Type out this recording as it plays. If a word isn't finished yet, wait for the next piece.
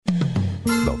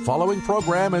The following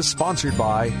program is sponsored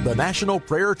by the National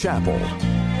Prayer Chapel.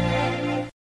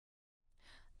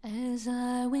 As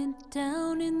I went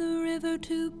down in the river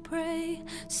to pray,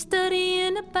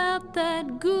 studying about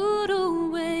that good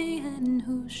old way, and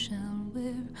who shall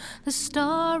wear the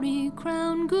starry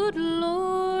crown? Good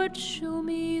Lord, show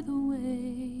me the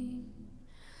way.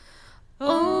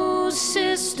 Oh,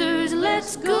 sisters,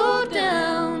 let's go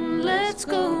down,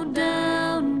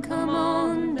 come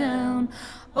on down.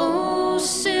 Oh,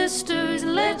 sisters,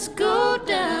 let's go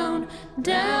down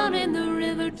in the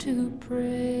river to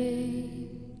pray.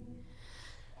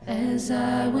 As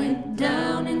I went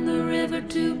down in the river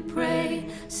to pray,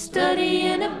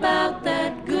 studying about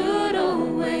that good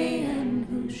old way, and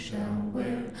who shall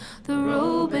wear the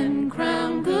robe and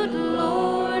crown? Good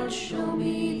Lord, show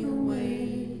me the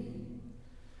way.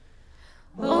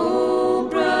 Oh,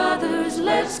 brothers,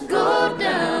 let's go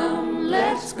down,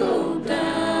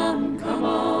 come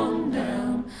on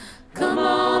down. Come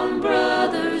on,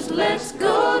 brothers, let's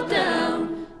go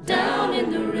down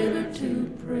in the river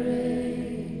to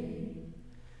pray.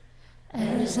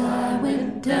 As I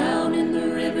went down in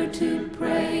the river to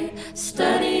pray,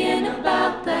 studying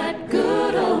about that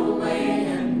good old way,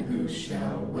 and who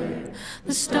shall wear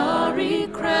the starry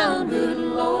crown? Good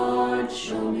Lord,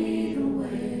 show me the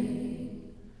way.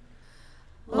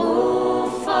 Oh,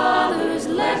 fathers,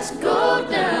 let's go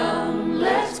down,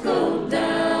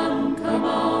 come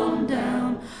on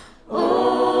down.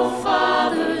 Oh,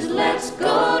 fathers, let's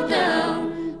go down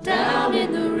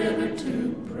in the river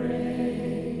to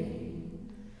pray.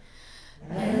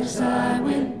 As I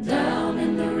went down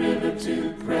in the river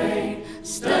to pray,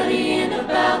 studying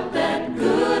about that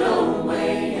good old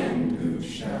way, and who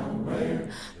shall wear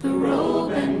the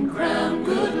robe and crown?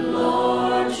 Good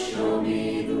Lord, show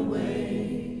me the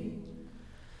way.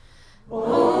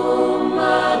 Oh,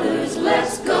 mothers,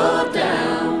 let's go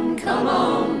down, come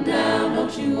on down,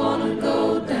 don't you want to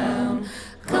go down?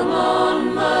 Come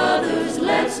on, mothers,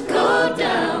 let's go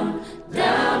down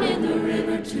in the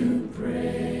river to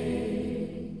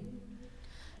pray.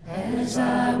 As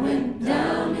I went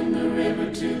down in the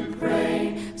river to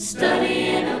pray,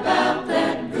 studying about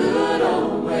that good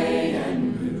old way,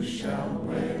 and who shall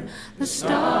wear the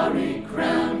starry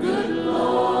crown? Good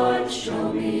Lord,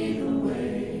 show me the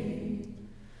way.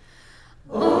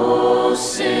 Oh,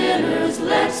 sinners,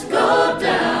 let's go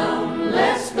down,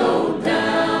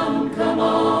 come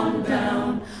on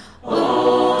down.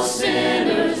 Oh,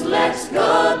 sinners, let's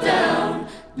go down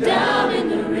in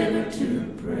the river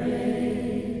to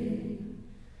pray.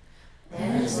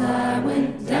 As I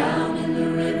went down in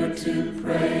the river to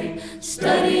pray,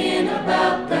 studying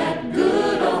about that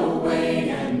good old way,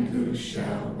 and who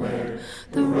shall wear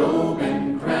the robe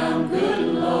and crown? Good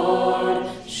Lord,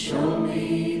 show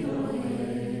me the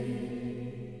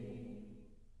way.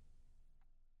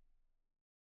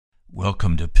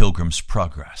 Welcome to Pilgrim's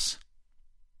Progress.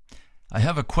 I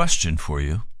have a question for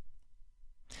you.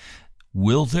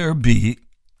 Will there be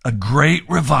a great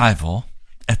revival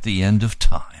at the end of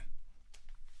time?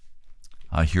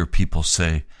 I hear people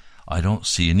say, I don't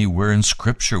see anywhere in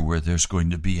Scripture where there's going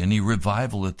to be any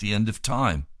revival at the end of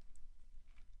time.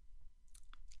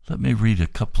 Let me read a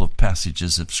couple of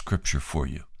passages of Scripture for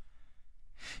you.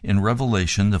 In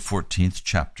Revelation, the 14th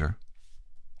chapter,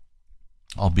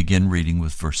 I'll begin reading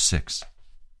with verse 6.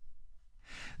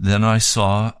 Then I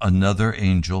saw another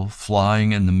angel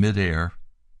flying in the midair,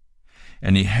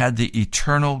 and he had the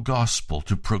eternal gospel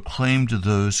to proclaim to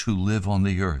those who live on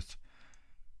the earth,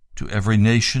 to every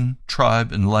nation,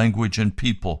 tribe, and language and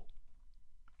people.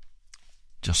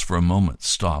 Just for a moment,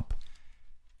 stop.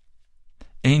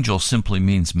 Angel simply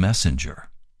means messenger.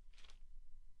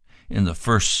 In the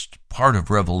first part of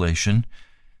Revelation,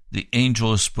 the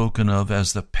angel is spoken of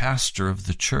as the pastor of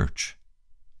the church.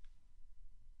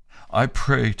 I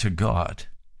pray to God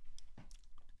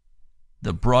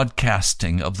the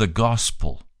broadcasting of the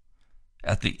gospel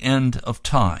at the end of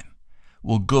time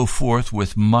will go forth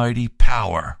with mighty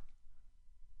power.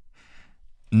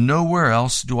 Nowhere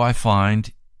else do I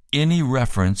find any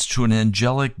reference to an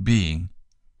angelic being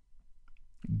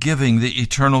giving the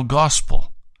eternal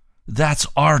gospel. That's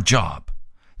our job.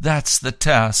 That's the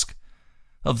task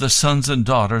of the sons and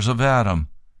daughters of Adam.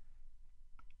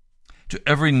 To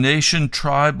every nation,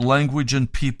 tribe, language, and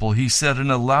people, he said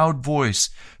in a loud voice,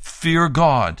 fear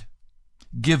God,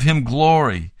 give him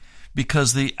glory,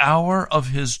 because the hour of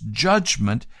his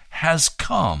judgment has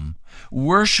come.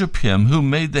 Worship him who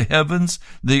made the heavens,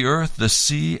 the earth, the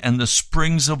sea, and the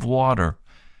springs of water.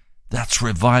 That's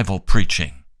revival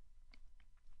preaching.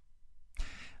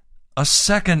 A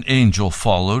second angel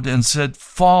followed and said,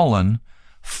 Fallen,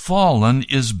 fallen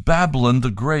is Babylon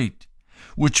the Great,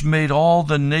 which made all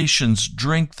the nations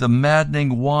drink the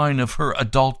maddening wine of her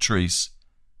adulteries.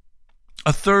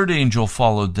 A third angel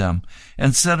followed them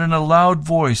and said in a loud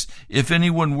voice, "If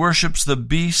anyone worships the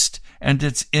beast and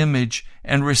its image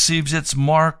and receives its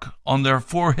mark on their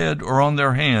forehead or on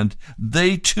their hand,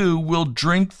 they too will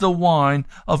drink the wine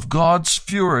of God's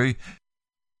fury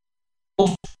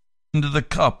into the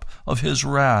cup of his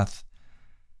wrath.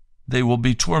 They will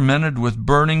be tormented with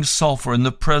burning sulfur in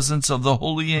the presence of the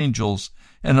holy angels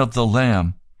and of the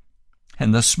Lamb,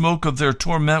 and the smoke of their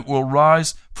torment will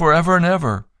rise forever and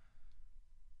ever.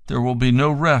 There will be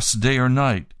no rest day or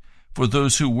night for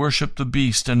those who worship the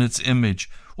beast and its image,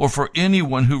 or for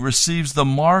anyone who receives the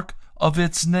mark of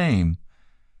its name."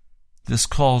 This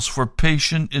calls for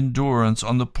patient endurance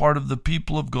on the part of the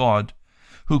people of God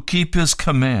who keep his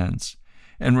commands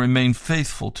and remain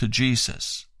faithful to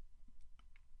Jesus.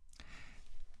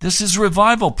 This is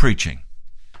revival preaching.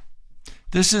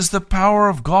 This is the power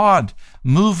of God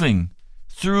moving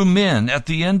through men at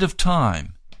the end of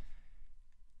time.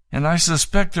 And I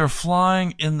suspect they're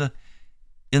flying in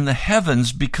the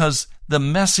heavens because the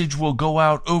message will go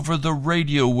out over the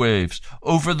radio waves,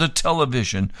 over the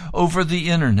television, over the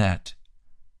internet.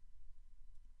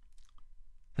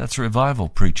 That's revival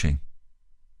preaching.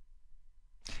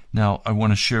 Now, I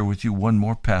want to share with you one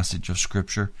more passage of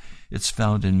Scripture. It's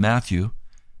found in Matthew,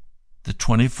 the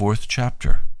 24th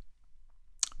chapter.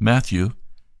 Matthew,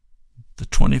 the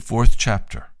 24th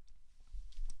chapter.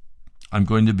 I'm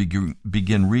going to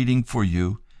begin reading for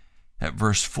you at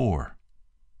verse 4.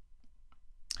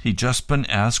 He just been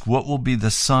asked, "What will be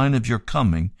the sign of your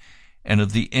coming and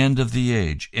of the end of the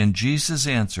age?" And Jesus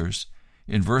answers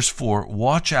in verse 4,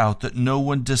 "Watch out that no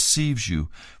one deceives you,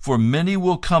 for many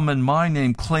will come in my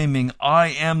name claiming I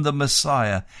am the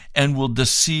Messiah and will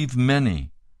deceive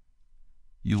many.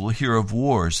 You will hear of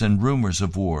wars and rumors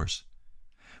of wars.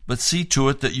 But see to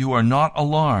it that you are not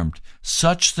alarmed.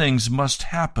 Such things must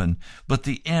happen, but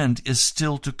the end is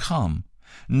still to come.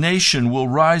 Nation will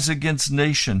rise against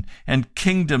nation, and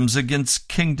kingdoms against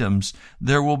kingdoms.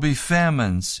 There will be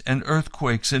famines and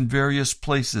earthquakes in various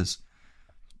places.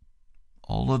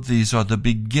 All of these are the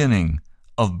beginning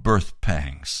of birth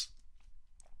pangs.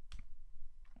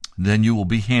 Then you will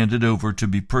be handed over to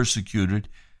be persecuted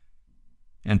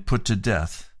and put to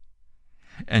death,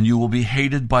 and you will be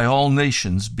hated by all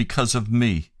nations because of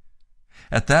me.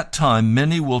 At that time,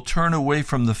 many will turn away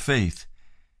from the faith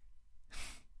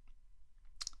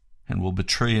and will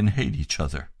betray and hate each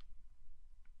other.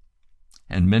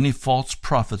 And many false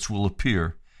prophets will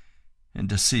appear and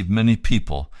deceive many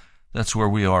people." That's where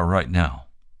we are right now.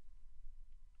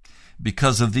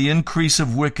 "Because of the increase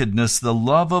of wickedness, the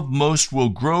love of most will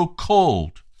grow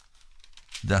cold."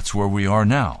 That's where we are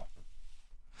now.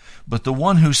 "But the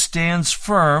one who stands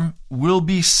firm will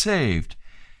be saved."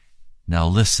 Now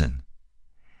listen.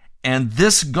 "And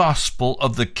this gospel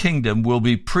of the kingdom will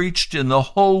be preached in the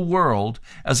whole world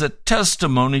as a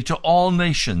testimony to all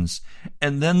nations,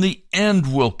 and then the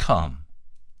end will come."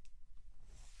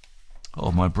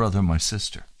 Oh, my brother, my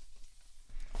sister,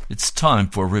 it's time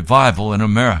for revival in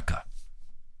America.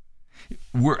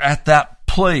 We're at that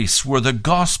place where the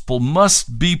gospel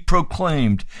must be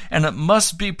proclaimed, and it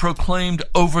must be proclaimed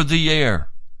over the air.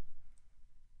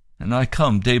 And I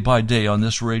come day by day on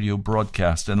this radio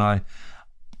broadcast, and I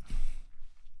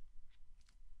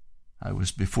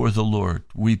was before the Lord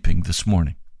weeping this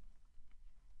morning.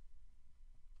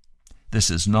 This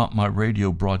is not my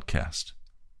radio broadcast.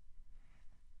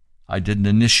 I didn't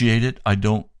initiate it. I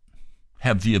don't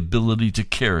have the ability to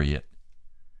carry it.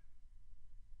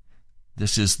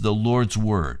 This is the Lord's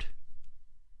word.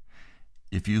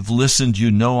 If you've listened, you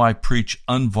know I preach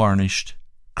unvarnished,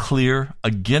 clear,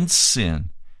 against sin,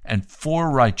 and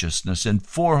for righteousness and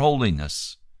for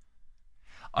holiness.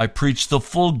 I preach the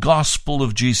full gospel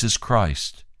of Jesus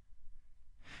Christ.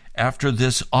 After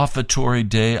this offertory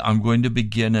day, I'm going to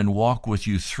begin and walk with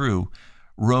you through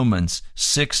Romans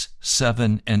 6,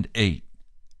 7, and 8.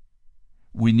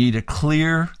 We need a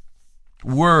clear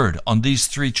word on these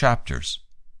 3 chapters.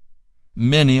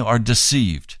 Many are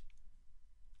deceived.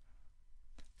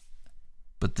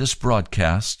 But this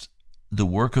broadcast, the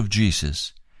work of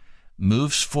Jesus,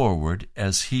 moves forward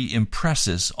as he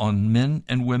impresses on men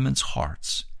and women's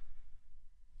hearts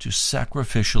to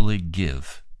sacrificially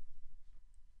give.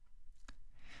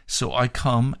 So I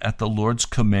come at the Lord's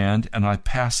command, and I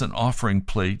pass an offering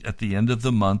plate at the end of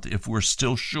the month if we're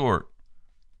still short.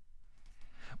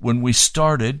 When we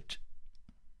started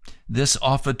this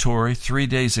offertory 3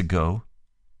 days ago,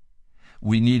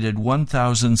 we needed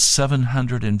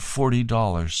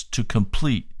 $1,740 to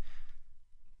complete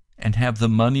and have the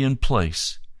money in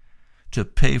place to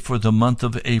pay for the month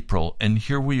of April, and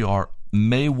here we are,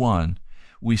 May 1,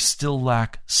 we still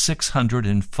lack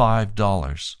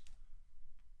 $605.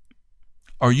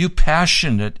 Are you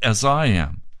passionate as I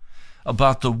am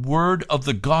about the word of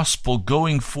the gospel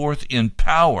going forth in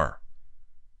power?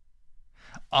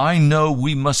 I know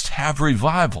we must have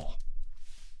revival.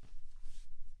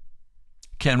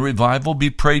 Can revival be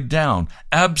prayed down?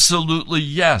 Absolutely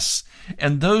yes.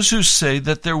 And those who say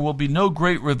that there will be no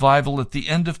great revival at the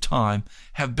end of time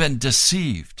have been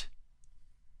deceived.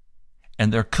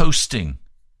 And they're coasting.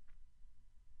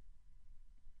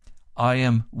 I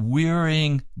am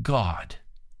wearying God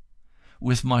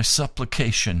with my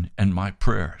supplication and my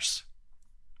prayers.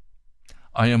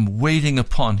 I am waiting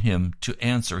upon him to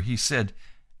answer. He said,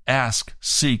 ask,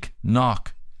 seek,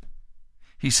 knock.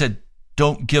 He said,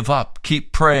 don't give up.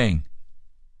 Keep praying.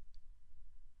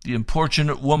 The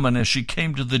importunate woman, as she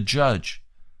came to the judge,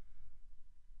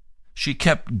 she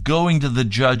kept going to the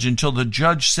judge until the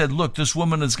judge said, look, this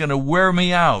woman is going to wear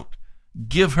me out.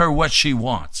 Give her what she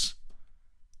wants.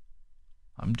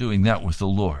 I'm doing that with the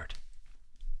Lord.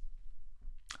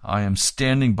 I am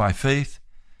standing by faith.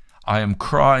 I am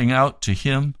crying out to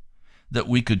him that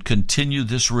we could continue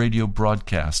this radio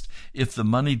broadcast. If the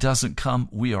money doesn't come,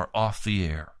 we are off the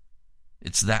air.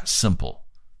 It's that simple.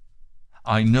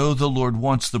 I know the Lord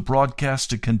wants the broadcast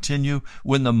to continue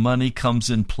when the money comes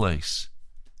in place.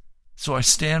 So I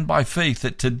stand by faith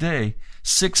that today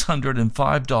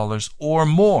 $605 or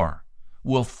more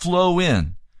will flow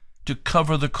in to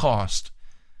cover the cost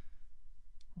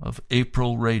of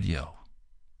April radio.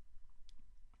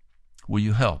 Will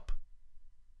you help?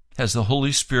 Has the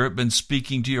Holy Spirit been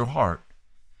speaking to your heart?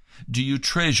 Do you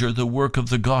treasure the work of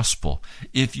the gospel?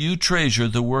 If you treasure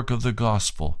the work of the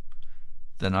gospel,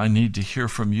 then I need to hear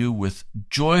from you with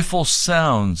joyful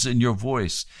sounds in your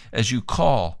voice as you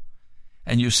call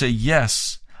and you say,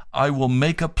 yes, I will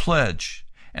make a pledge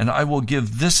and I will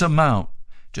give this amount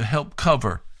to help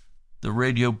cover the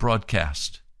radio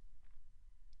broadcast.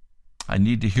 I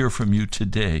need to hear from you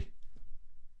today.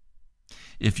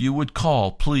 If you would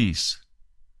call, please.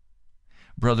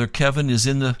 Brother Kevin is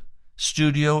in the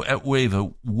studio at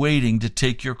Wava waiting to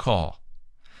take your call.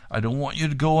 I don't want you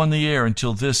to go on the air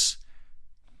until this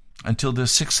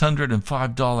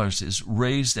 $605 is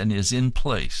raised and is in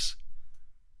place.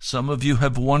 Some of you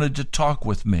have wanted to talk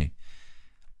with me.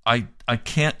 I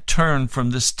can't turn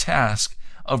from this task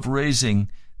of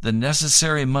raising the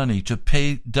necessary money to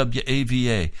pay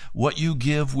WAVA. What you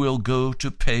give will go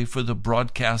to pay for the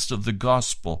broadcast of the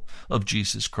gospel of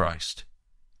Jesus Christ.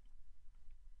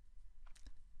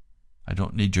 I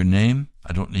don't need your name.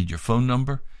 I don't need your phone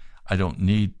number. I don't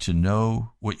need to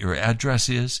know what your address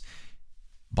is.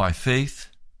 By faith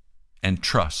and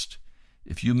trust,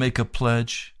 if you make a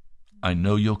pledge, I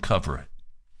know you'll cover it.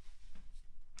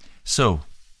 So,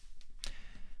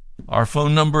 our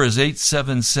phone number is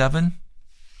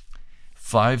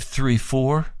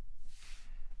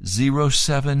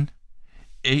 877-534-0780.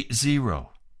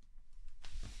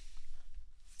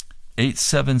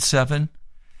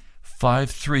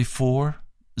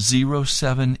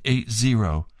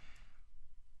 877-534-0780.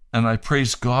 And I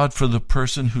praise God for the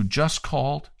person who just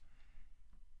called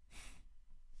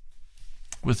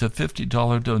with a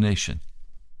 $50 donation.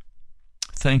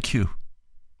 Thank you,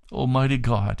 Almighty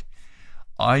God.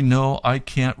 I know I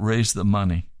can't raise the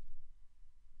money.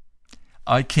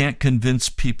 I can't convince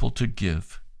people to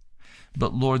give.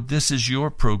 But Lord, this is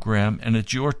your program and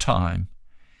it's your time.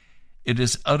 It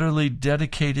is utterly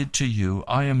dedicated to you.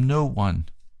 I am no one.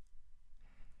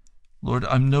 Lord,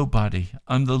 I'm nobody.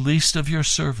 I'm the least of your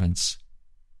servants.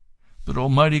 But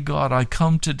Almighty God, I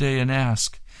come today and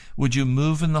ask, would you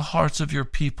move in the hearts of your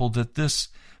people that this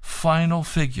final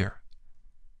figure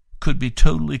could be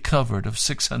totally covered of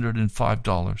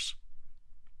 $605?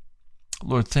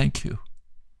 Lord, thank you.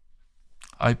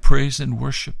 I praise and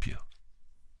worship you.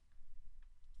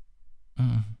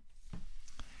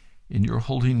 In your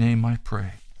holy name I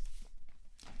pray.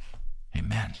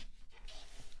 Amen.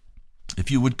 If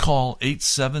you would call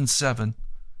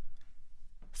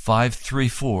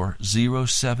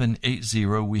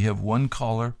 877-534-0780. We have one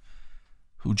caller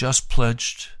who just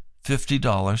pledged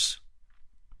 $50.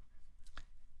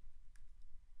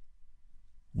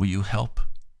 Will you help?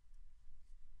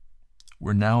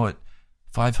 We're now at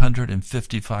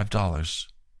 $555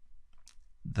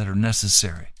 that are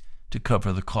necessary to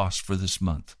cover the cost for this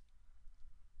month.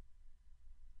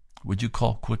 Would you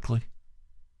call quickly?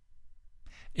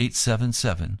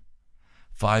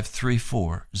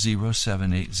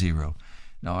 877-534-0780.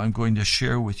 Now I'm going to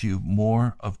share with you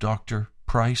more of Dr.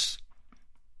 Price.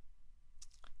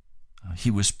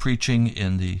 He was preaching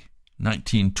in the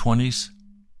 1920s.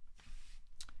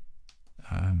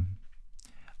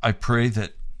 I pray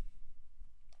that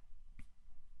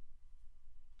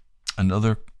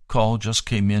another call just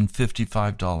came in,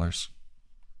 $55.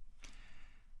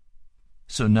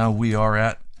 So now we are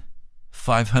at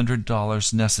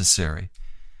 $500 necessary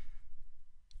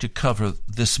to cover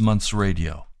this month's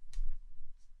radio.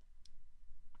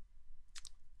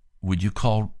 Would you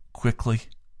call quickly?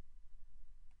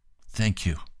 Thank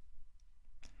you.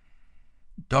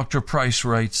 Dr. Price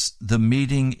writes, the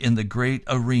meeting in the great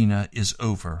arena is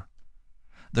over.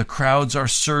 The crowds are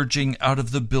surging out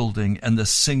of the building and the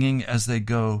singing as they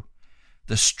go,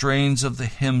 the strains of the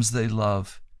hymns they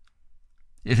love.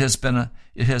 It has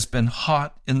been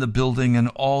hot in the building, and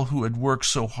all who had worked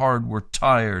so hard were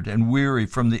tired and weary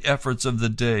from the efforts of the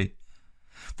day.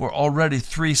 For already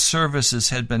 3 services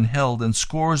had been held and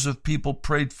scores of people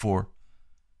prayed for.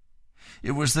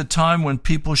 It was the time when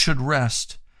people should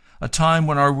rest, a time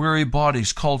when our weary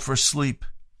bodies called for sleep.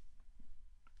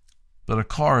 But a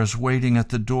car is waiting at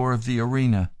the door of the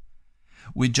arena.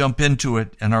 We jump into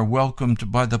it and are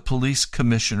welcomed by the police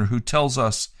commissioner, who tells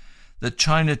us that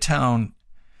Chinatown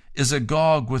is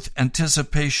agog with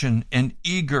anticipation and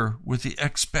eager with the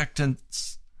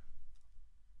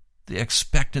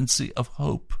expectancy of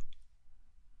hope.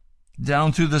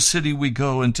 Down through the city we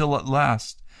go until at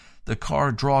last the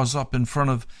car draws up in front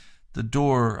of the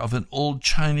door of an old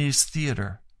Chinese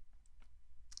theater.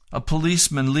 A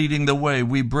policeman leading the way,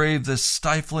 we brave the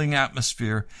stifling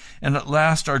atmosphere and at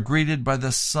last are greeted by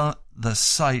the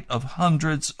sight of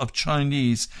hundreds of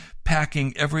Chinese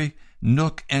packing every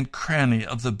nook and cranny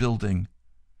of the building.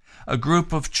 A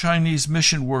group of Chinese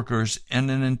mission workers and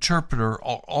an interpreter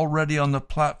are already on the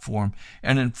platform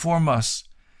and inform us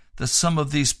that some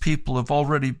of these people have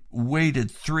already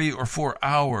waited 3 or 4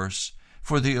 hours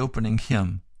for the opening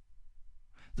hymn.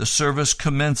 The service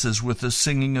commences with the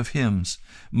singing of hymns,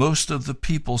 most of the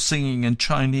people singing in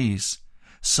Chinese,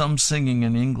 some singing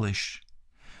in English.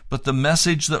 But the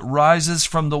message that rises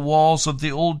from the walls of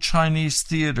the old Chinese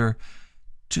theater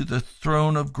to the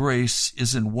throne of grace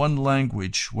is in one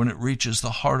language when it reaches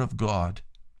the heart of God.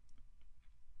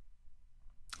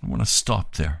 I want to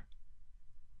stop there.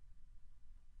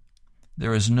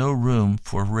 There is no room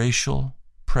for racial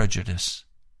prejudice.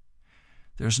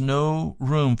 There's no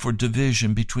room for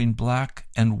division between black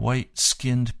and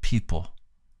white-skinned people.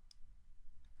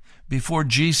 Before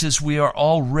Jesus, we are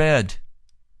all red.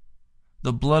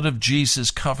 The blood of Jesus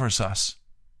covers us.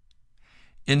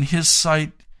 In His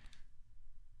sight,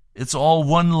 it's all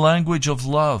one language of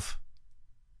love.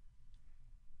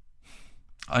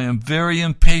 I am very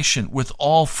impatient with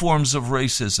all forms of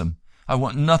racism. I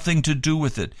want nothing to do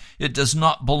with it. It does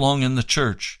not belong in the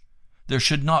church. There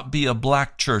should not be a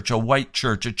black church, a white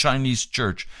church, a Chinese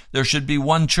church. There should be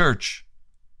one church.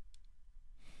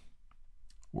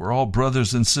 We're all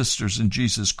brothers and sisters in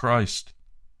Jesus Christ.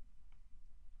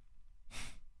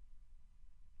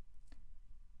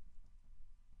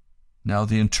 Now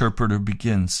the interpreter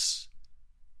begins,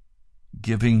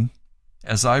 giving,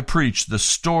 as I preach, the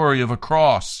story of a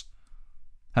cross,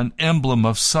 an emblem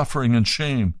of suffering and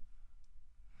shame.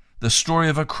 The story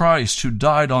of a Christ who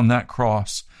died on that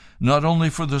cross, not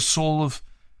only for the soul of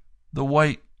the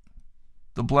white,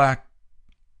 the black,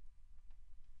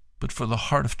 but for the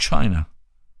heart of China.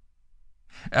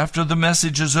 After the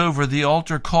message is over, the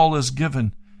altar call is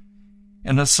given,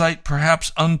 and a sight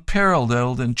perhaps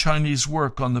unparalleled in Chinese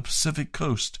work on the Pacific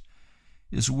coast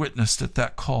is witnessed at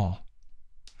that call.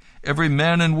 Every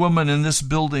man and woman in this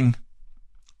building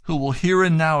who will here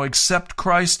and now accept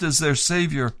Christ as their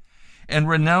Savior and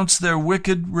renounce their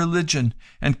wicked religion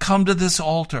and come to this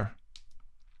altar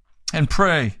and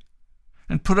pray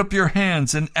and put up your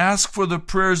hands and ask for the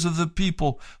prayers of the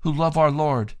people who love our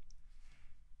Lord.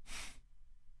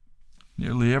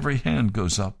 Nearly every hand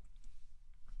goes up.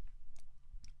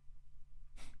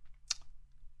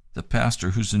 The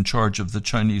pastor who's in charge of the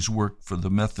Chinese work for the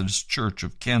Methodist Church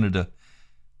of Canada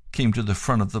came to the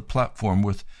front of the platform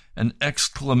with an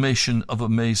exclamation of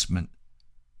amazement.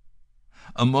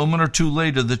 A moment or two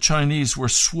later, the Chinese were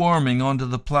swarming onto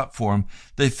the platform.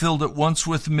 They filled it once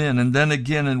with men, and then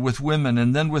again and with women,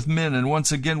 and then with men, and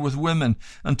once again with women,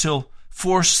 until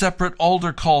 4 separate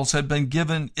altar calls had been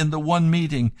given in the one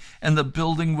meeting, and the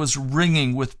building was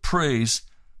ringing with praise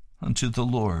unto the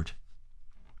Lord.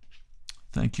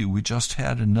 Thank you. We just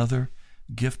had another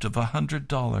gift of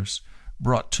 $100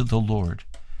 brought to the Lord.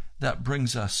 That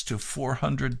brings us to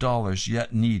 $400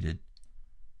 yet needed.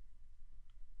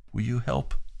 Will you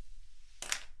help?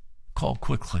 Call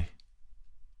quickly.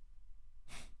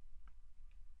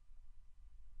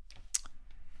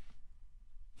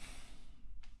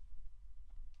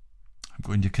 I'm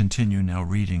going to continue now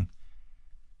reading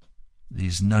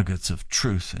these nuggets of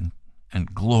truth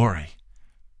and glory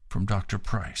from Dr.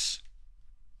 Price.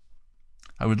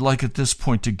 I would like at this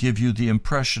point to give you the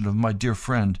impression of my dear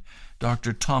friend,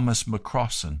 Dr. Thomas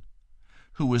McCrossan,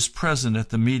 who was present at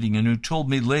the meeting and who told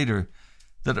me later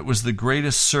that it was the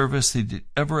greatest service he'd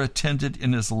ever attended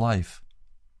in his life.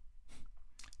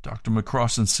 Dr.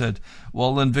 McCrossan said,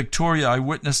 "While in Victoria, I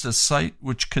witnessed a sight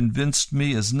which convinced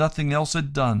me, as nothing else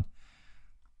had done,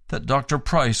 that Dr.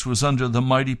 Price was under the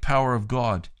mighty power of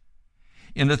God.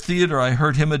 In a theater, I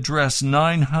heard him address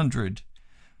 900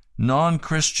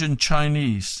 non-Christian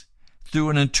Chinese through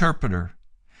an interpreter.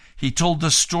 He told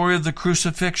the story of the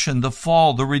crucifixion, the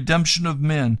fall, the redemption of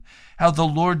men, how the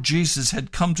Lord Jesus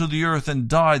had come to the earth and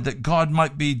died that God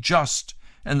might be just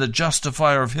and the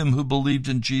justifier of him who believed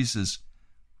in Jesus.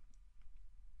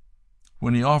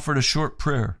 When he offered a short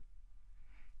prayer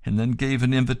and then gave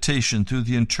an invitation through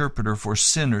the interpreter for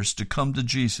sinners to come to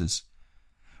Jesus,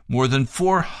 more than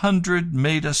 400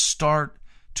 made a start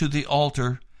to the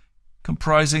altar,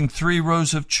 comprising 3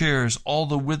 rows of chairs. All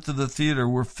the width of the theater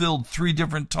were filled 3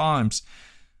 different times.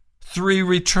 3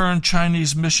 returned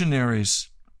Chinese missionaries,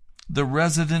 the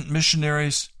resident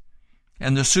missionaries,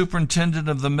 and the superintendent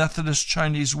of the Methodist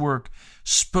Chinese work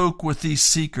spoke with these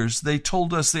seekers. They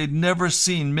told us they'd never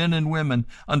seen men and women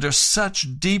under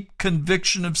such deep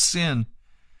conviction of sin,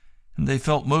 and they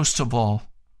felt most of all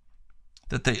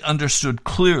that they understood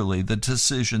clearly the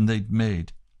decision they'd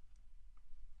made.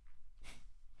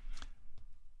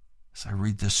 As I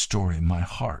read this story, my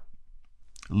heart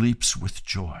leaps with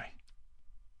joy.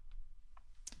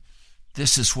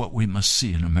 This is what we must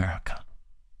see in America.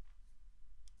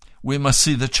 We must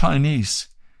see the Chinese,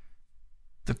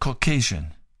 the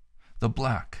Caucasian, the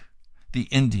black, the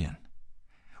Indian.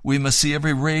 We must see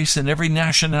every race and every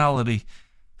nationality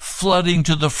flooding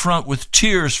to the front with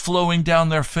tears flowing down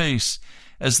their face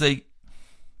as they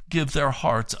give their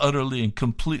hearts utterly and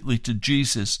completely to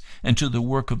Jesus and to the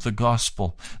work of the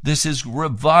gospel. This is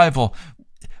revival.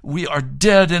 We are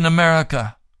dead in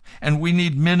America, and we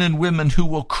need men and women who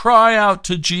will cry out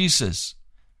to Jesus.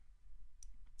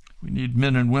 We need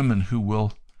men and women who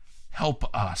will help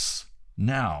us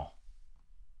now.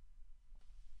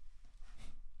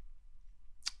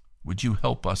 Would you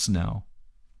help us now?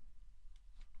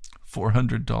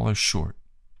 $400 short.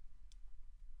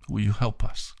 Will you help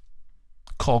us?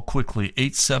 Call quickly,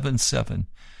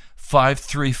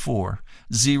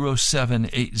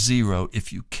 877-534-0780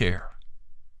 if you care.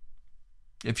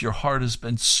 If your heart has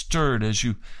been stirred as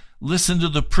you listen to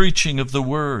the preaching of the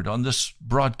Word on this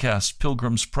broadcast,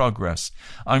 Pilgrim's Progress.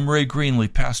 I'm Ray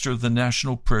Greenlee, pastor of the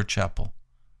National Prayer Chapel.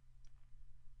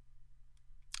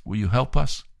 Will you help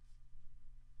us?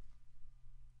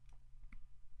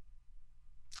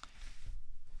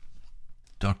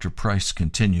 Dr. Price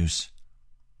continues,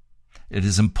 "It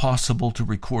is impossible to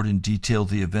record in detail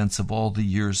the events of all the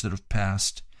years that have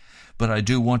passed, but I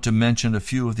do want to mention a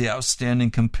few of the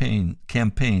outstanding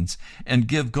campaigns and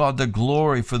give God the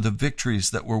glory for the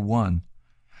victories that were won.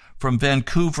 From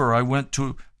Vancouver, I went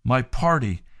with my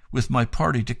party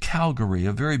to Calgary,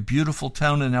 a very beautiful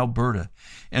town in Alberta,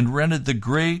 and rented the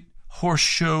great horse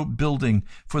show building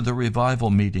for the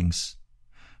revival meetings.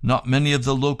 Not many of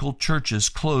the local churches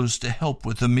closed to help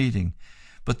with the meeting,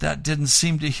 but that didn't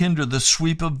seem to hinder the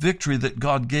sweep of victory that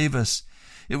God gave us.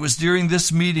 It was during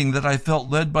this meeting that I felt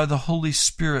led by the Holy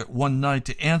Spirit one night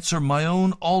to answer my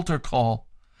own altar call.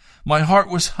 My heart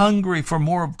was hungry for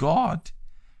more of God.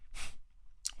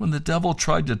 When the devil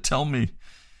tried to tell me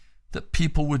that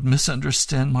people would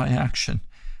misunderstand my action,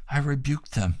 I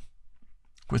rebuked them.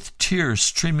 With tears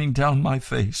streaming down my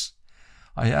face,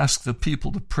 I asked the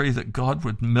people to pray that God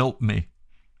would melt me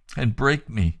and break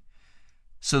me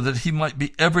so that he might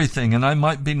be everything and I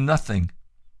might be nothing.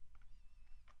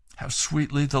 How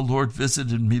sweetly the Lord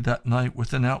visited me that night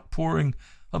with an outpouring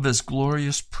of his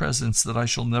glorious presence that I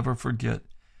shall never forget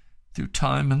through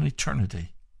time and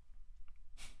eternity."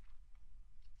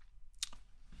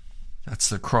 That's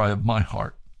the cry of my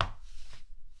heart.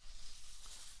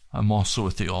 I'm also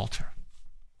at the altar,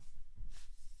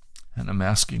 and I'm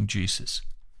asking Jesus,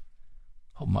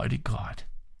 Almighty God,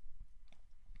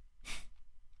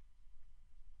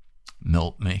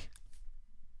 melt me.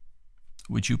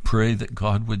 Would you pray that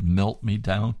God would melt me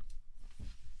down?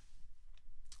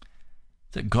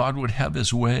 That God would have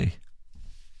his way?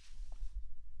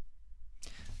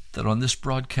 That on this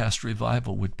broadcast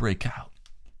revival would break out?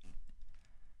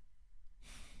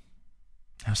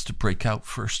 It has to break out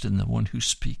first in the one who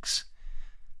speaks.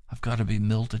 I've got to be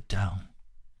melted down.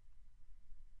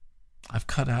 I've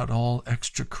cut out all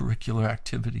extracurricular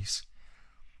activities.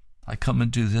 I come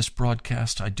and do this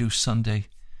broadcast. I do Sunday.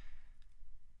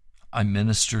 I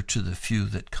minister to the few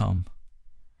that come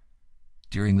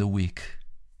during the week,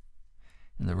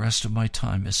 and the rest of my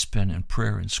time is spent in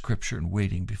prayer and scripture and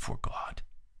waiting before God.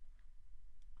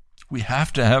 We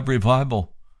have to have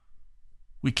revival.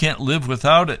 We can't live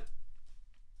without it.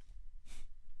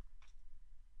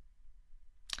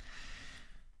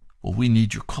 Well, we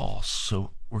need your calls,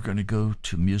 so we're going to go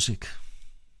to music.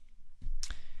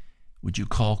 Would you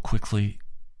call quickly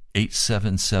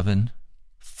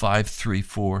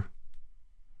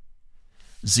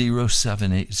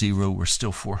 877-534-0780? We're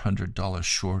still $400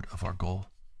 short of our goal.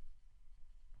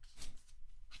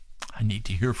 I need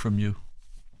to hear from you.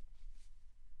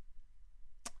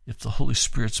 If the Holy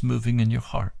Spirit's moving in your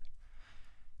heart,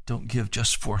 don't give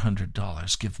just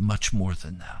 $400. Give much more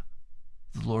than that.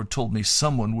 The Lord told me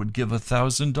someone would give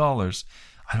 $1,000.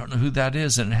 I don't know who that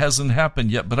is, and it hasn't happened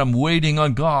yet, but I'm waiting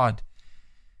on God.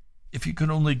 If you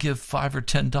can only give $5 or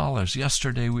 $10.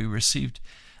 Yesterday we received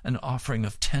an offering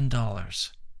of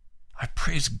 $10. I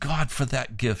praise God for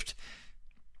that gift.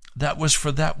 That was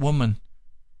for that woman.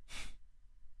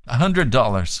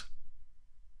 $100.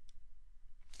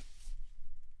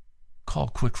 Call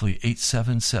quickly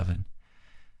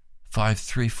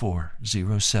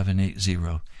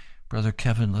 877-534-0780. Brother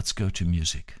Kevin, let's go to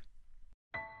music.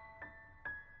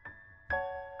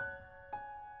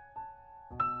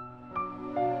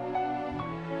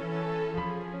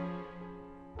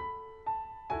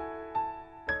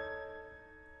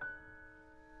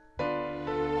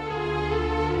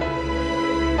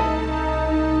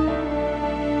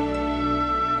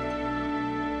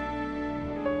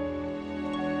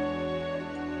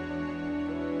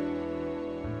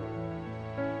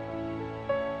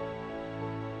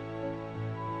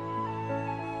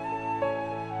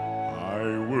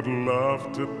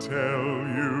 To tell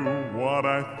you what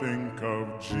I think of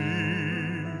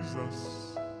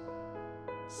Jesus,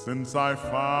 since I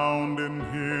found in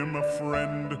him a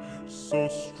friend so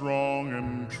strong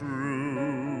and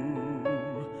true.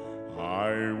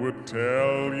 I would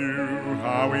tell you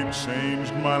how he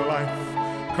changed my life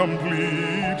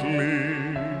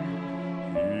completely.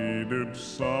 He did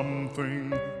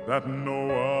something that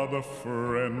no other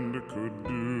friend could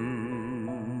do.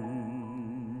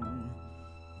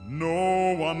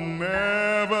 No one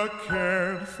ever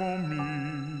cared for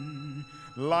me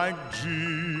like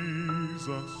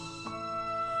Jesus.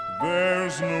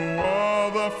 There's no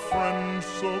other friend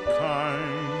so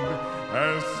kind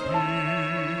as he.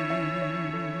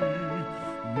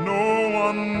 No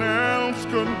one else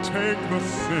could take the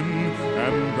sin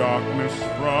and darkness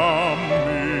from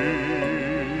me.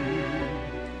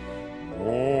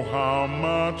 Oh, how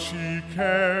much he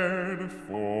cared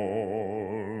for.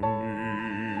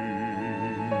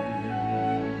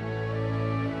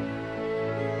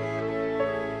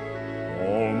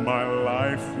 My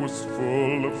life was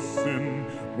full of sin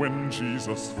when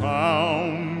Jesus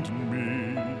found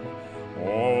me.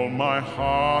 All my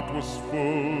heart was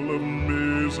full of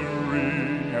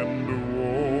misery and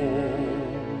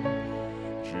woe.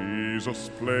 Jesus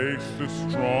placed his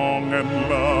strong and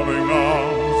loving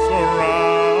arms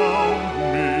around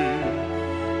me,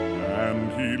 and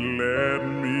he led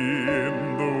me in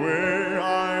the way I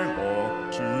ought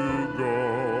to go.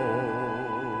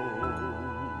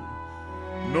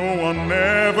 No one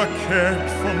ever cared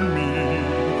for me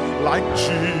like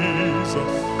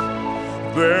Jesus.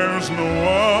 There's no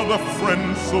other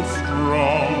friend so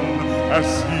strong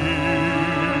as he.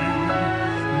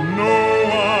 No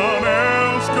one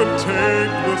else could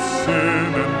take the sin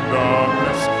and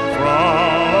darkness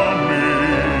from me.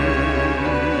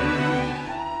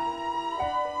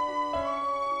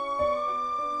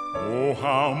 Oh,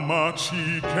 how much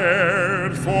he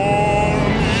cared for me.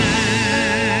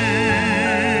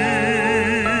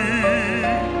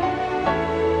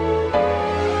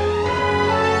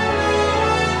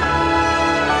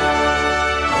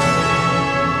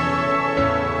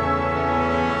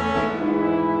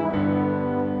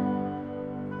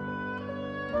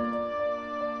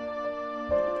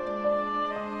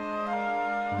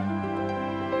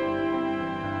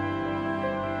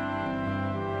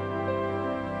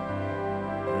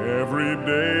 Every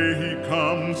day he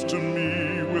comes to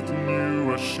me with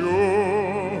new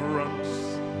assurance.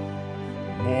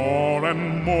 More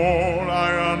and more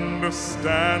I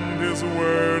understand his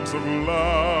words of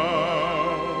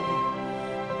love.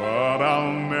 But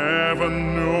I'll never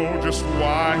know just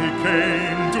why he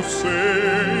came to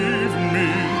save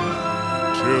me,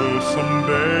 till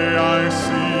someday I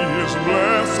see his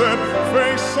blessed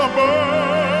face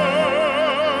above.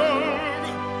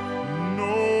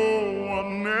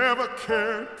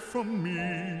 Cared for me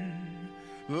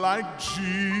like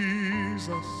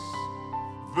Jesus.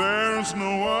 There's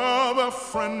no other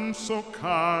friend so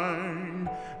kind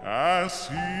as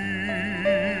he.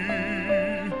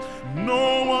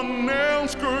 No one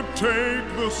else could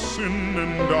take the sin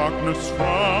and darkness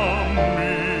from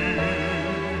me.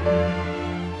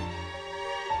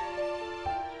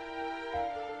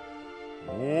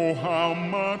 Oh, how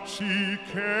much he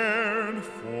cared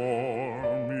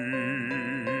for me.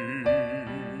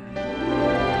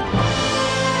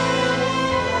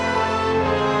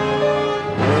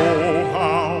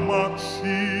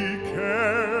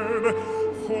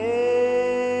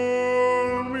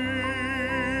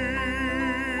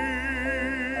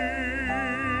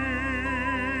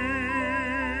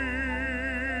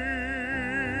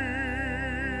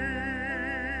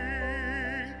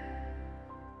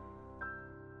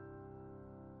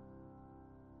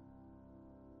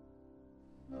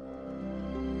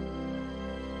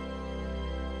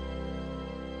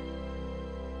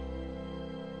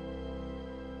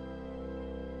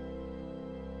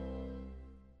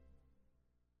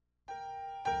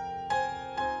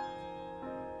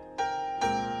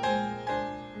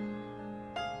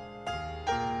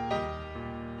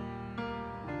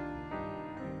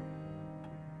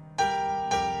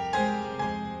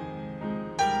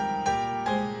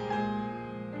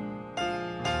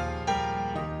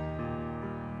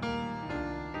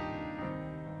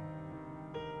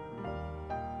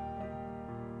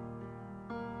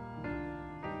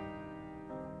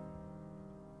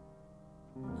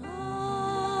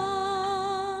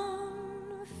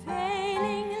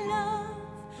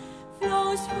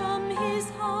 From his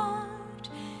heart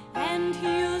and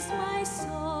heals my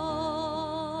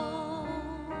soul.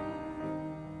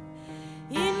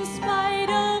 In spite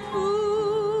of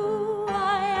who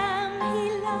I am,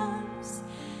 he loves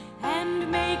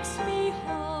and makes me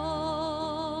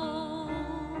whole.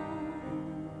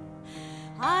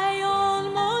 I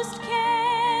almost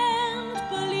can't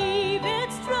believe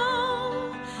it's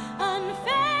true,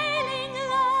 unfailing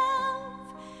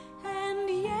love, and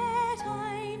yet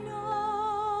I know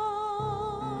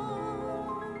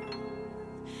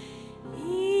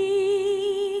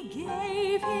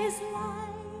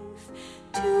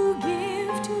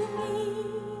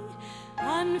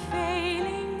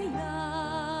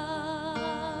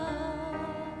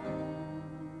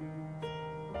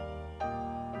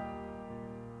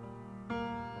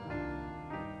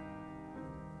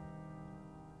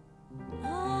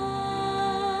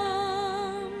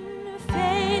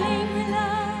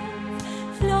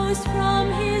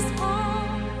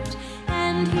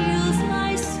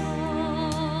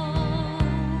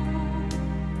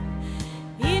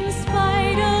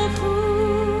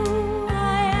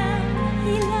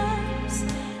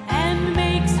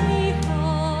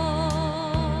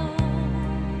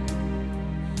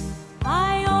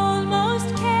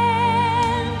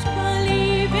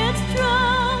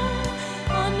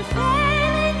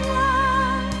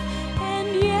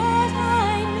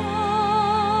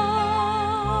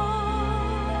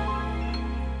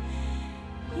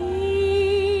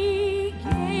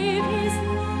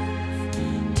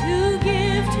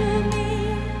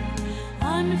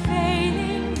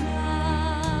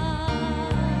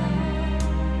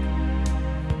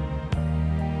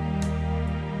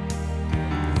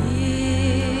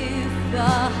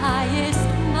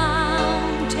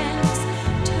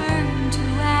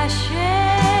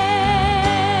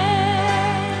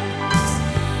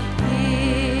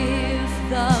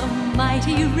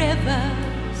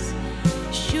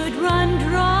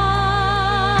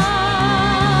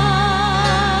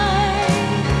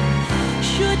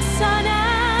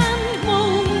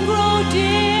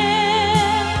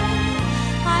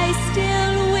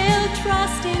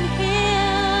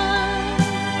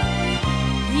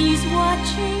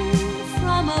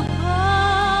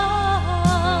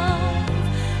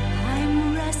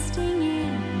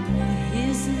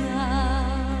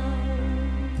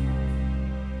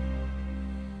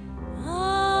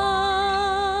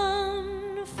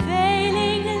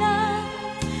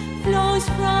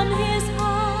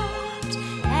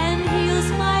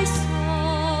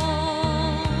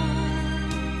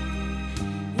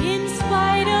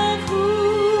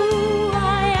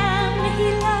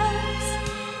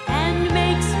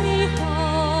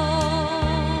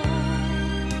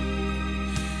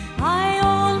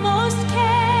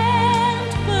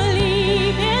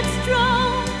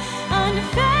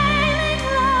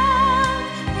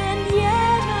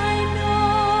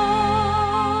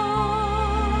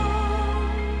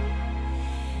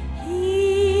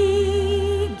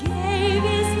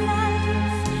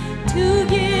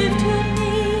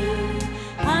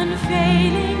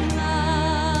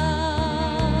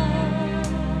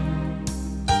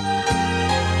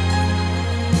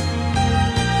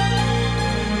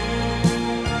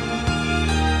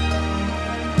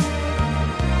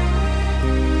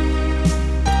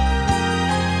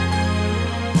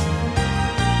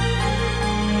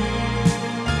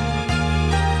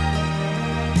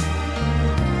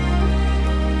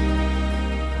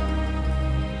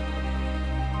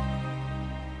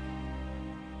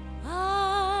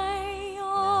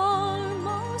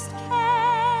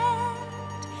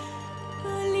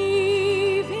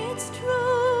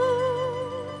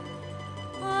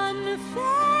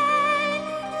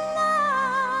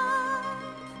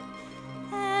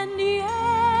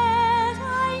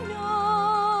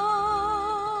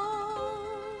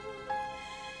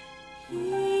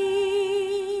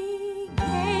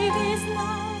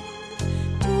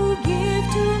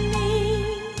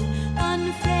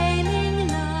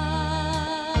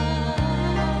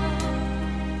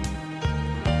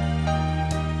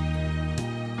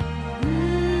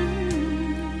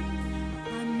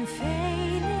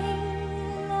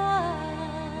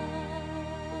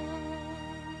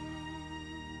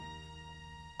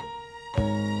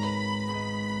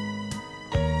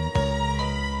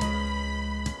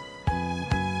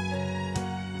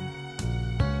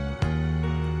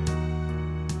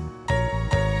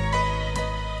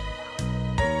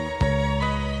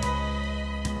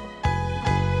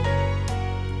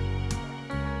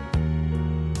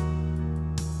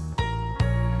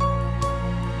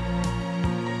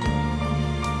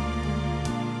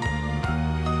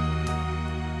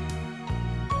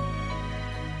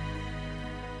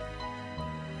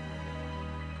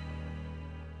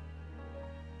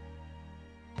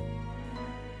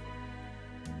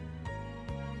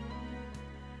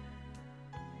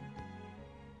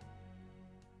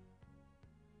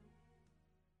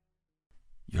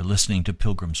You're listening to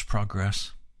Pilgrim's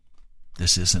Progress.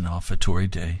 This is an Offertory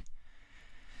day.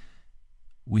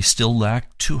 We still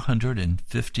lack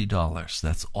 $250.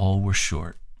 That's all we're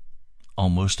short.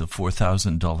 Almost a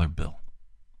 $4,000 bill.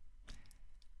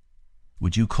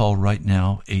 Would you call right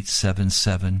now,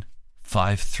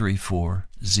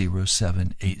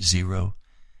 877-534-0780,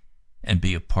 and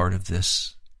be a part of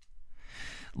this?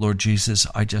 Lord Jesus,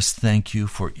 I just thank you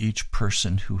for each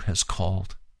person who has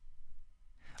called.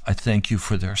 I thank you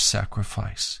for their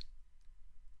sacrifice.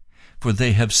 For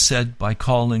they have said by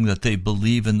calling that they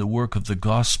believe in the work of the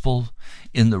gospel,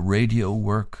 in the radio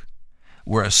work,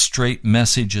 where a straight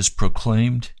message is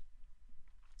proclaimed,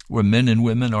 where men and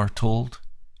women are told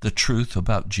the truth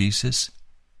about Jesus,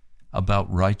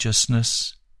 about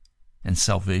righteousness and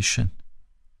salvation.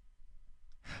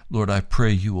 Lord, I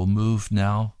pray you will move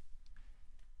now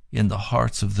in the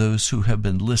hearts of those who have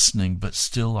been listening but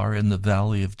still are in the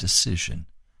valley of decision.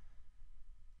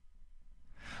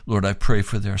 Lord, I pray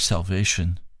for their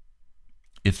salvation.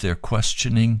 If they're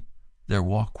questioning their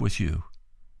walk with you,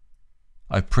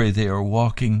 I pray they are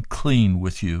walking clean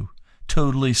with you,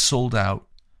 totally sold out.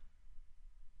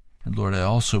 And Lord, I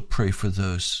also pray for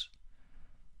those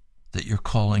that you're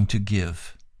calling to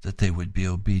give, that they would be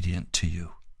obedient to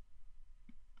you.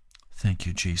 Thank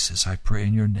you, Jesus. I pray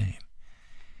in your name.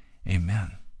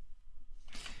 Amen.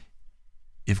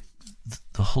 If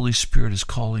the Holy Spirit is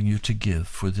calling you to give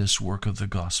for this work of the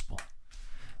gospel,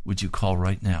 would you call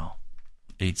right now?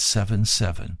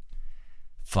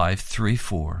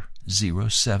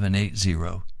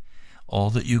 877-534-0780.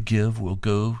 All that you give will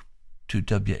go to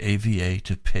WAVA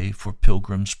to pay for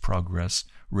Pilgrim's Progress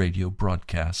radio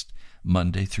broadcast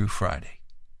Monday through Friday.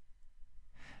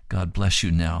 God bless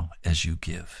you now as you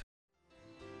give.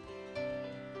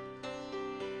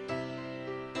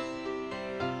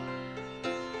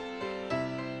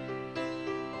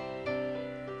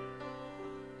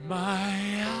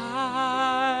 My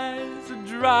eyes are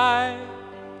dry,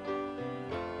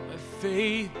 my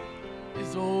faith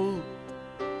is old,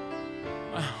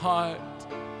 my heart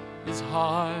is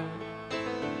hard,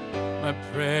 my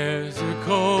prayers are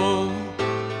cold,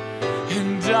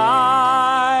 and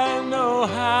I know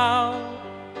how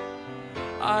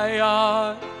I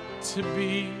ought to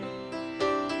be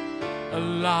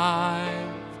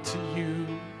alive to you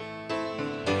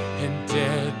and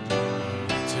dead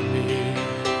to me.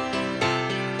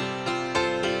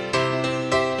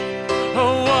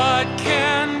 Oh, what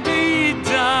can be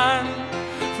done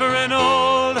for an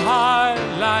old heart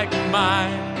like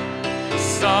mine?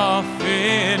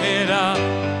 Soften it up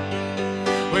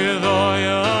with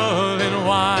oil and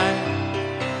wine.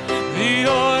 The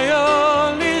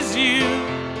oil is you,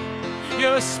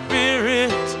 your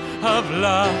spirit of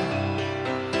love.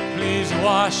 Please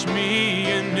wash me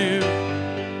anew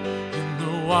in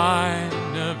the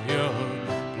wine of your blood.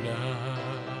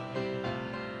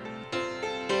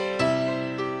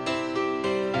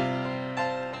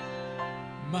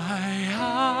 My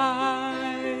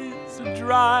eyes are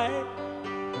dry,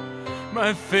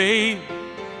 my faith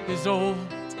is old,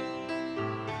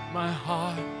 my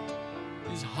heart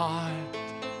is hard,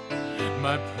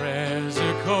 my prayers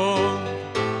are cold,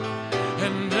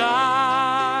 and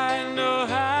I know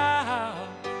how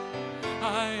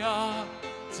I ought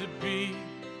to be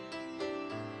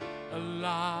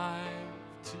alive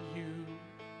to you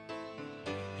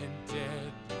and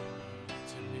dead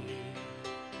to me.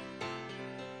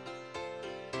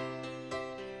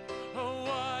 Oh,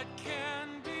 what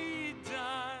can be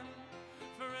done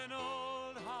for an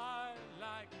old heart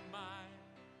like mine?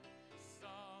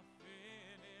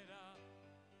 Soften it up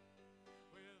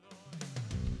with oil.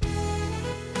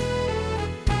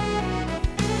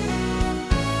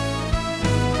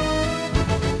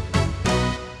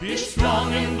 Be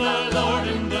strong in the Lord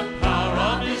in the power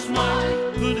of his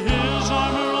might. Put his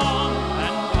armor on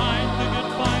and fight the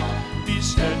good fight. Be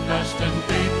steadfast and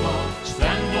faithful,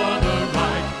 stand for the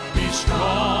right. Be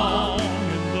strong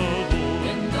in the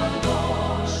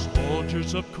Lord.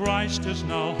 Soldiers of Christ, as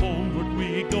now homeward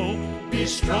we go. Be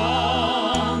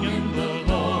strong in the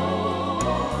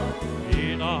Lord.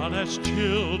 Be not as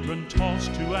children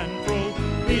tossed to and fro.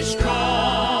 Be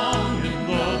strong in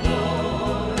the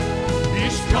Lord. Be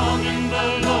strong in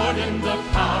the Lord in the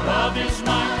power of his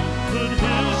might. Put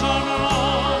his armor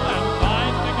on and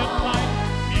fight the good fight.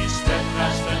 Be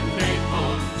steadfast and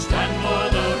faithful, stand for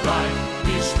the right.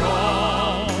 Be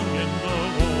strong in the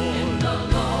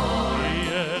Lord. The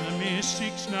enemy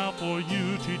seeks now for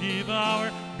you to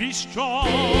devour. Be strong,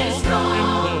 in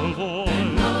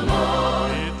the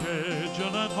Lord. Be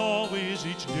vigilant always,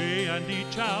 each day and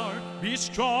each hour. Be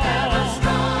strong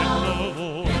in the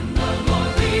Lord.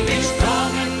 Be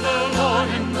strong in the Lord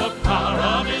in the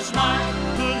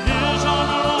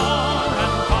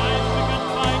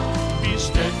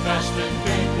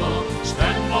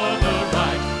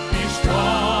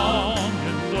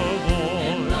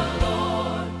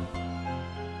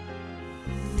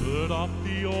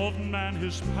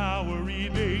His power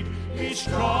innate. Be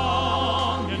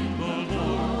strong in the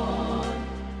Lord.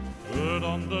 Put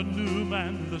on the new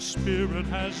man the Spirit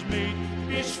has made.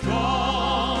 Be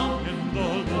strong in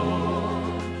the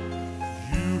Lord.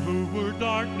 You who were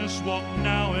darkness, walk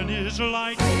now in His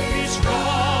light. Be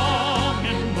strong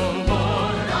in the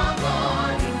Lord.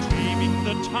 Redeeming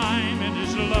the time in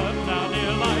His love now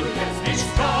near light. Be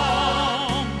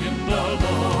strong in the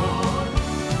Lord.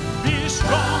 Be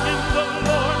strong in the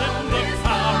Lord and the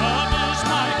power of His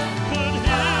might. Put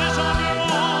His armor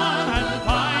on and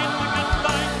fight the good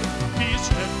fight. Be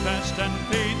steadfast and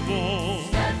faithful.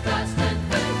 Steadfast and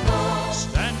faithful.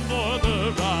 Stand for the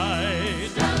right.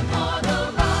 Stand for the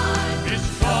right. Be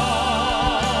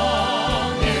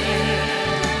strong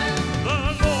in the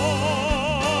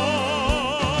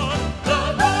Lord. The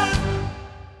Lord.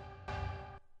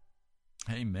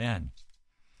 Amen.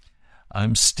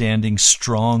 I'm standing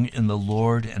strong in the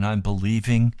Lord, and I'm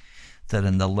believing that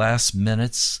in the last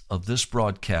minutes of this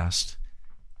broadcast,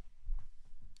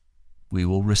 we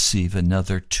will receive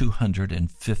another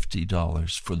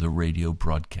 $250 for the radio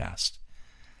broadcast.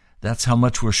 That's how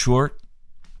much we're short.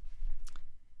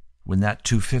 When that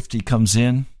 $250 comes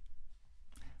in,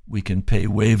 we can pay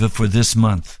WAVA for this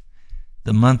month,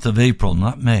 the month of April,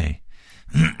 not May.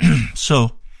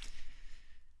 So,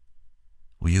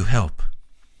 will you help?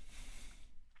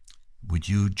 Would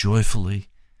you joyfully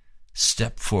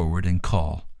step forward and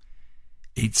call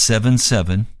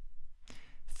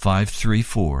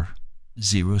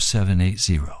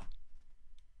 877-534-0780?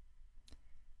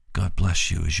 God bless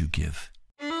you as you give.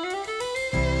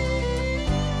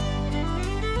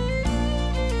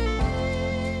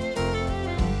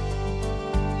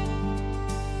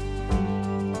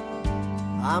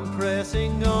 I'm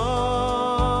pressing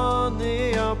on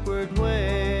the upward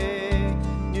way,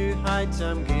 new heights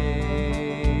I'm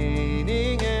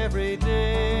gaining every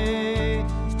day,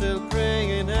 still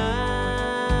praying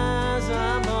as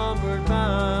I'm onward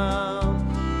bound.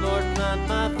 Lord, plant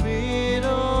my feet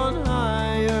on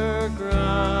higher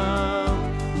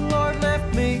ground. Lord,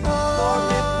 lift me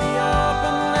up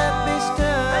and let me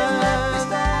stand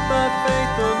by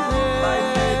faith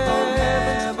on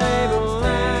heaven's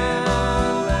tableland, a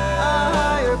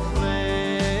higher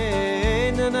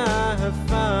plane than I have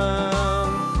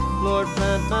found. Lord,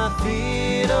 plant my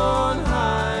feet on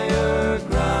higher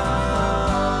ground.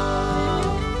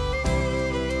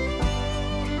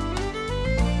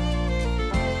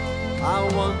 I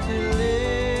want to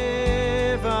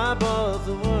live above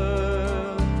the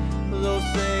world, though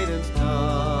Satan's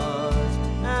taunts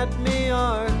at me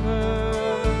are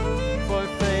heard. For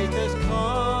faith has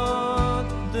caught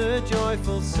the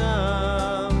joyful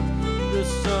sound, the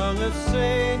song of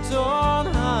saints on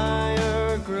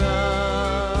higher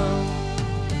ground.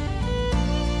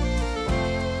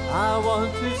 I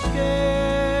want to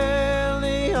scale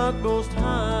the utmost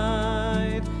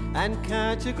height and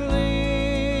catch a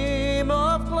gleam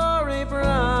of glory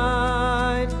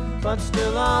bright, but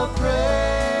still I'll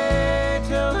pray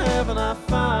till heaven I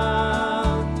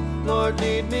found. Lord,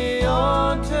 lead me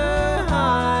on to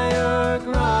higher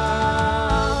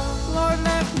ground. Lord,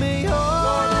 lift me up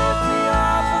and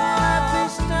let me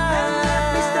stand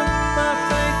by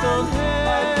faith on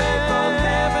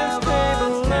heaven's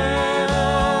tableland, a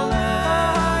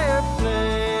higher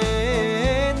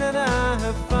plane than I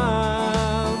have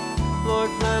found. Lord,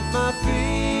 plant my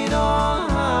feet on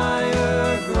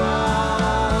higher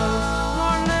ground.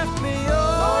 Lord, lift me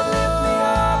up and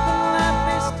let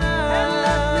me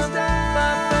stand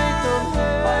by faith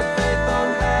on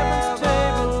heaven's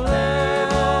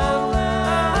tableland, a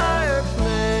higher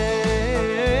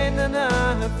plane than I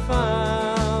have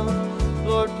found.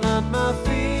 Lord, plant my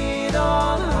feet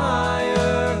on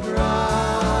higher ground.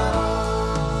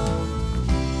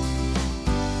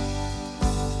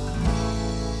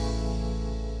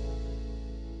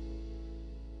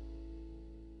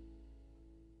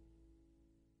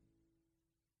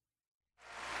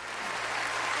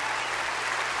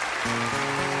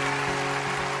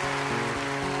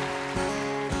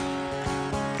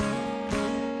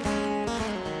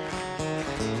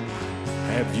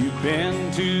 Have you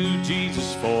been to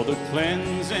Jesus for the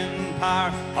cleansing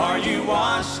power? Are you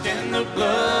washed in the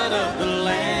blood of the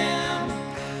Lamb?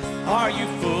 Are you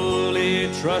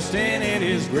fully trusting in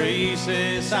His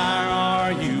graces? Or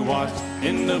are you washed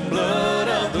in the blood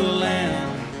of the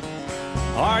Lamb?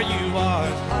 Are you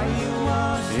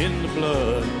washed in the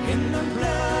blood, in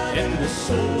the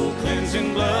soul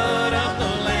cleansing blood of the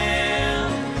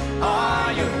Lamb?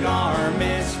 Are your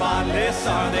garments spotless?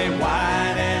 Are they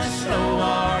white as snow?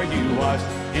 Are you washed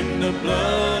in the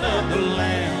blood of the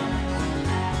Lamb?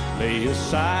 Lay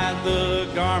aside the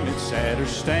garments that are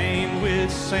stained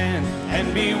with sin,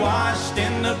 and be washed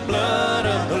in the blood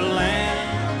of the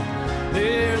Lamb.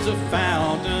 There's a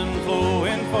fountain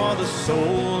flowing for the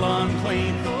soul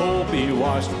unclean. Oh, be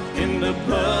washed in the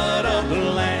blood of the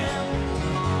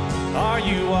Lamb. Are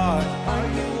you washed? Are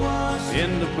you washed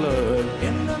in the blood?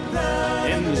 In the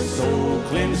blood, in the soul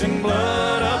cleansing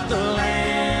blood of the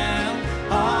Lamb.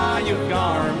 Are your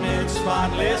garments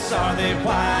spotless? Are they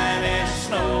white as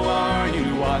snow? Are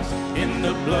you washed in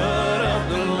the blood of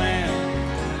the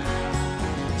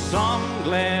Lamb? Some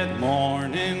glad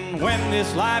morning when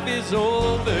this life is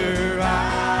over,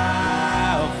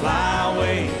 I'll fly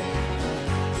away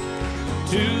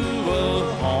to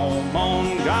a home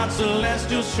on God's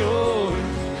celestial shore.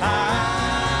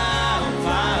 I'll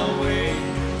fly away.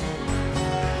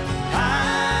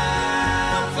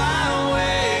 I'll fly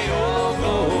away, oh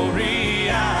glory,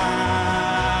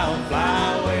 I'll fly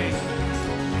away.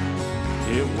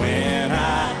 Yeah, when I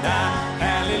die,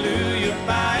 hallelujah,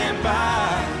 by and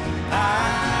by,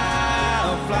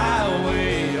 I'll fly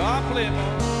away. I'll play it.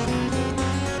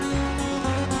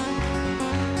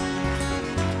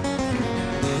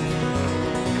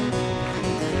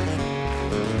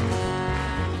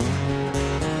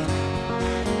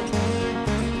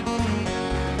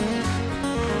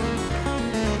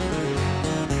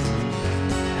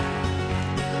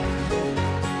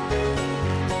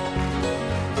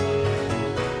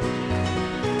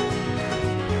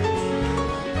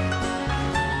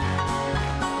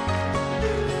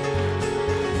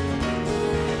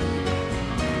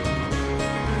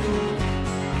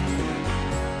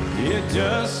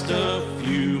 Just a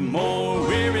few more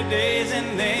weary days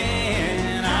and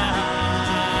then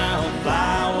I'll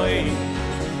fly away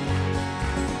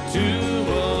to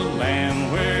a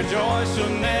land where joy shall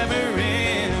never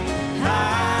end.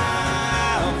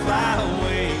 I'll fly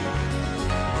away.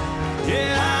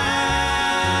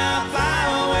 Yeah, I'll fly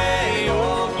away,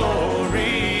 oh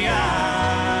glory,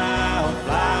 I'll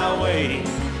fly away.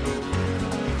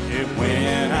 Yeah,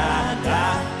 when I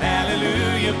die,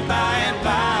 hallelujah, by and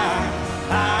by,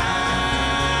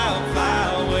 I'll fly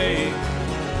away.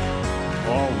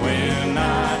 Or when I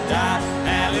die,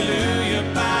 hallelujah,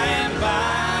 by and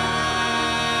by,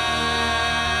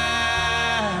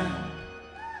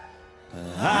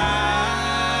 I'll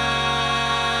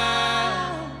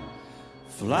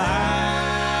fly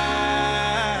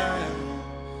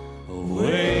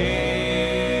away.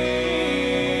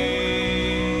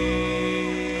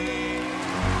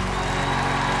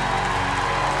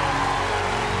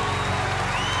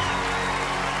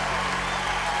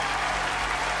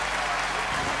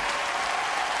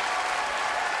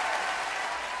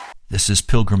 This is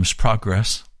Pilgrim's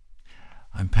Progress.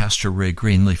 I'm Pastor Ray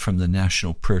Greenley from the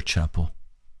National Prayer Chapel.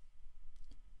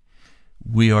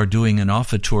 We are doing an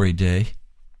Offertory day.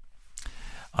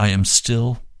 I am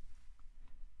still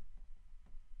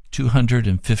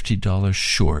 $250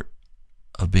 short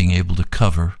of being able to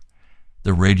cover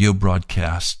the radio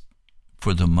broadcast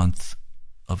for the month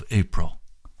of April.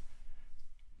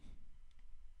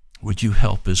 Would you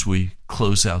help as we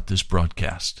close out this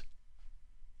broadcast?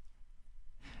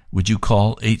 Would you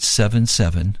call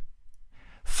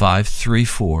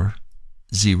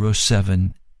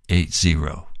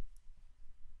 877-534-0780?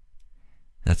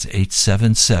 That's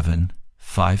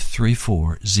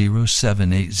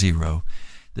 877-534-0780.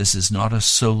 This is not a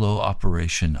solo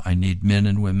operation. I need men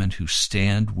and women who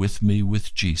stand with me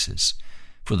with Jesus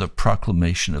for the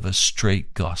proclamation of a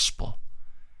straight gospel.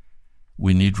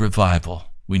 We need revival.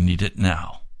 We need it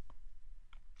now.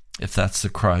 If that's the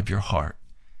cry of your heart,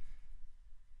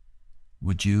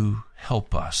 would you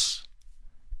help us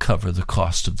cover the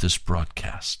cost of this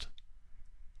broadcast?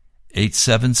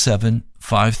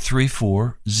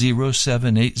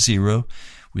 877-534-0780.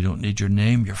 We don't need your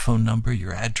name, your phone number,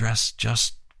 your address.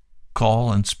 Just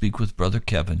call and speak with Brother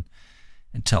Kevin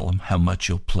and tell him how much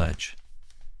you'll pledge.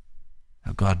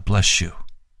 Now, God bless you.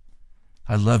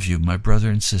 I love you, my brother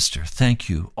and sister. Thank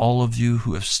you, all of you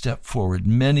who have stepped forward.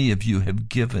 Many of you have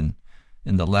given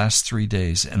in the last 3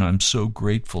 days, and I'm so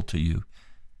grateful to you.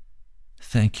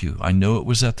 Thank you. I know it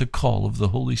was at the call of the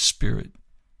Holy Spirit.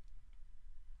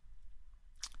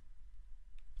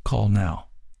 Call now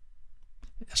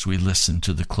as we listen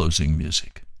to the closing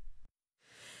music.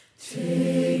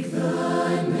 Take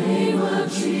the name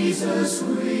of Jesus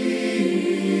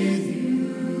with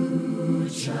you,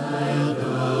 child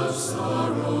of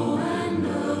sorrow and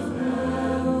of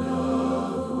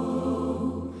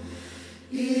woe.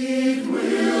 It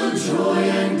will joy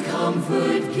and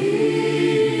comfort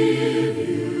give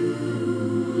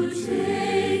you.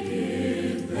 Take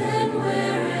it, then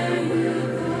wherever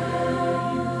you go.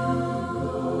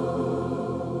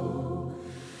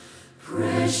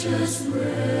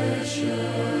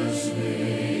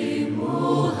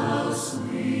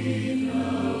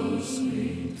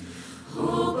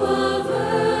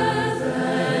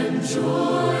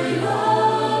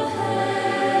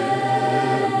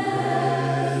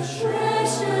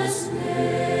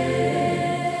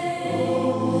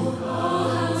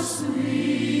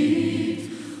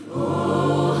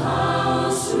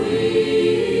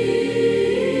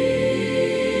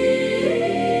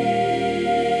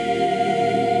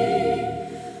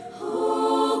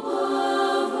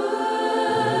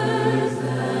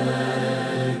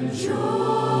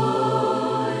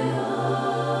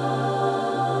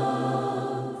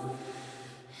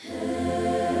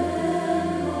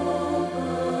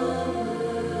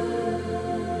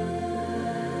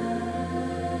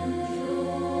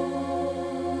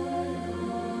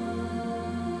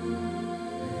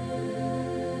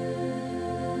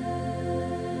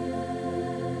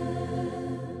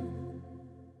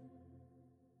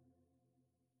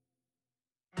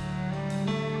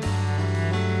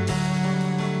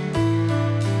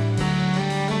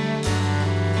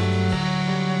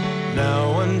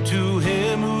 unto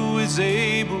him who is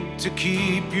able to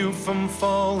keep you from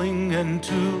falling and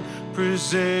to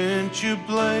present you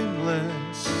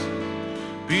blameless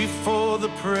before the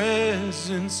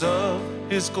presence of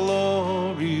his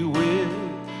glory with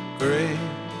great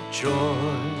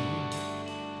joy,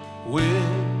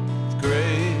 with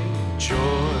great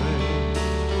joy.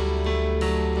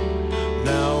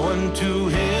 Now unto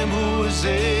him who is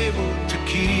able to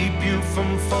keep you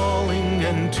from falling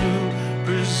and to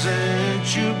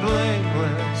present you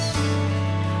blameless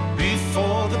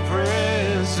before the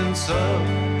presence of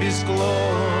his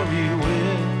glory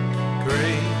with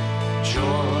great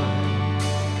joy,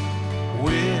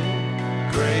 with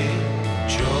great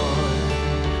joy.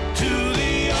 To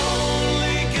the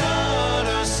only God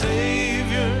our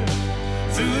Savior,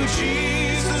 through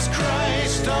Jesus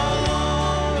Christ our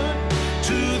Lord.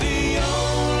 To the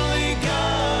only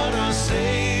God our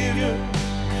Savior,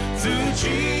 through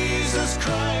Jesus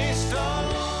Christ our Lord.